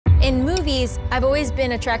In movies, I've always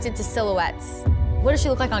been attracted to silhouettes. What does she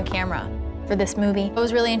look like on camera for this movie? I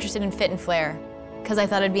was really interested in fit and flare because I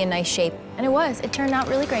thought it'd be a nice shape. And it was. It turned out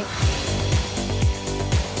really great.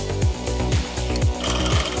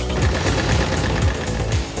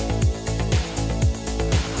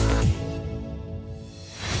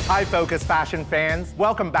 Hi, Focus fashion fans.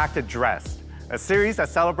 Welcome back to Dressed, a series that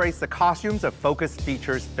celebrates the costumes of Focus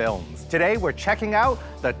Features films. Today, we're checking out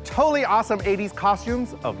the totally awesome 80s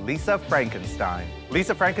costumes of Lisa Frankenstein.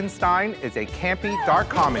 Lisa Frankenstein is a campy, dark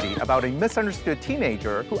comedy about a misunderstood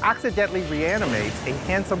teenager who accidentally reanimates a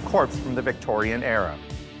handsome corpse from the Victorian era.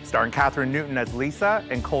 Starring Kathryn Newton as Lisa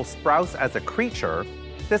and Cole Sprouse as a creature,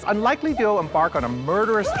 this unlikely duo embark on a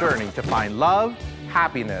murderous journey to find love,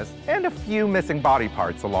 happiness, and a few missing body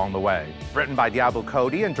parts along the way. Written by Diablo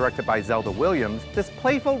Cody and directed by Zelda Williams, this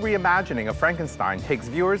playful reimagining of Frankenstein takes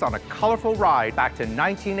viewers on a colorful ride back to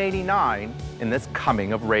 1989 in this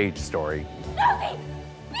coming-of-age story.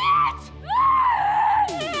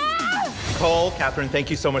 Cole, Kathryn, thank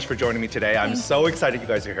you so much for joining me today. I'm so excited you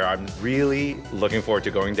guys are here. I'm really looking forward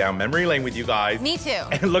to going down memory lane with you guys. Me too.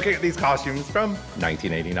 And looking at these costumes from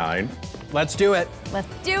 1989. Let's do it. Let's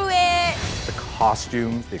do it. The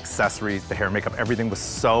costumes, the accessories, the hair, makeup, everything was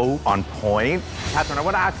so on point. Kathryn, I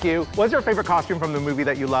want to ask you, what's your favorite costume from the movie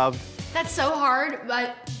that you loved? That's so hard,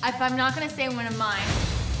 but if I'm not gonna say one of mine.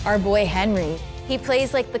 Our boy Henry. He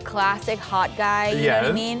plays like the classic hot guy, you know what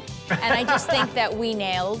I mean? And I just think that we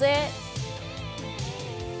nailed it.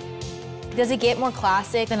 Does it get more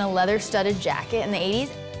classic than a leather-studded jacket in the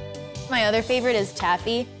 80s? My other favorite is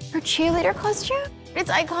Taffy. Her cheerleader costume? It's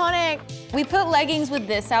iconic. We put leggings with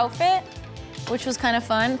this outfit, which was kind of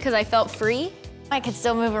fun because I felt free. I could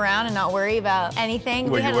still move around and not worry about anything.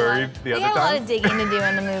 Were you worried the other We had a lot time? of digging to do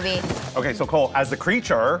in the movie. Okay, so Cole, as the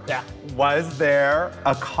creature, was there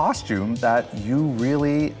a costume that you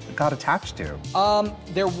really got attached to?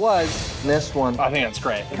 There was this one. I think that's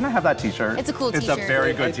great. Can I have that t-shirt? It's a cool It's t-shirt. a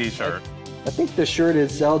very good t-shirt. I think the shirt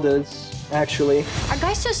is Zelda's, actually. Are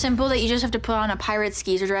guys so simple that you just have to put on a pirate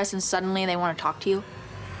skeezer dress and suddenly they want to talk to you?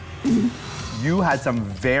 You had some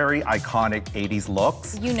very iconic 80s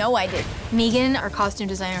looks. You know I did. Megan, our costume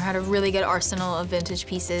designer, had a really good arsenal of vintage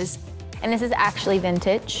pieces. And this is actually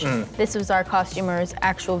vintage. This was our costumer's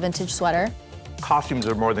actual vintage sweater. Costumes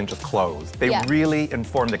are more than just clothes. They Yeah. really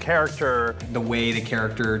inform the character. The way the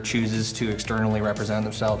character chooses to externally represent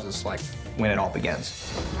themselves is like when it all begins.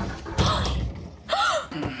 I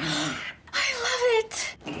love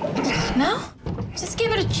it. No? Just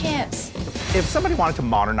give it a chance. If somebody wanted to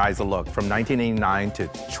modernize a look from 1989 to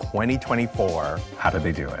 2024, how did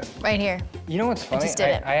they do it? Right here. You know what's funny? just did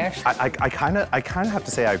it. I actually, I kind of have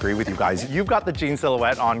to say I agree with you guys. You've got the jean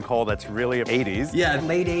silhouette on, Cole, that's really 80s. yeah,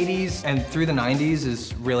 late 80s and through the 90s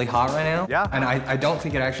is really hot right now. Yeah. And I don't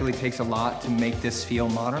think it actually takes a lot to make this feel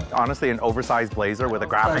modern. Honestly, an oversized blazer with a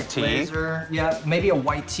graphic tee. Blazer, yeah, maybe a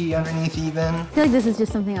white tee underneath even. I feel like this is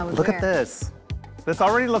just something I would Look wear. at this. This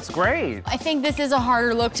already looks great. I think this is a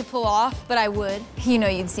harder look to pull off, but I would. You know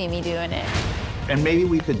you'd see me doing it. And maybe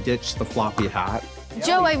we could ditch the floppy hat.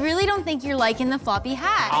 Joe, I really don't think you're liking the floppy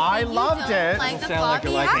hat. I think you loved don't it. Like the Sound like floppy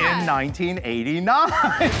you're like hat. In 1989.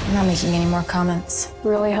 I'm not making any more comments.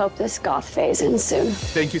 Really hope this goth phase ends soon.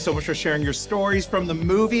 Thank you so much for sharing your stories from the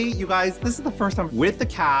movie. You guys, this is the first time with the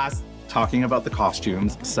cast talking about the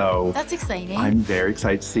costumes. So That's exciting. I'm very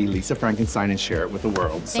excited to see Lisa Frankenstein and share it with the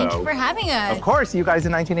world. Thank you for having us. Of course, you guys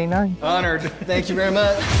in 1989. Honored. Thank you very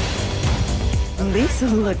much. Lisa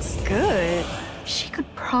looks good. She could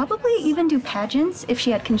probably even do pageants if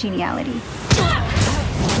she had congeniality.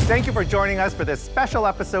 Thank you for joining us for this special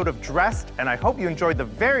episode of Dressed, and I hope you enjoyed the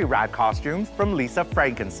very rad costumes from Lisa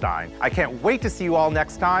Frankenstein. I can't wait to see you all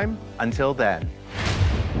next time. Until then.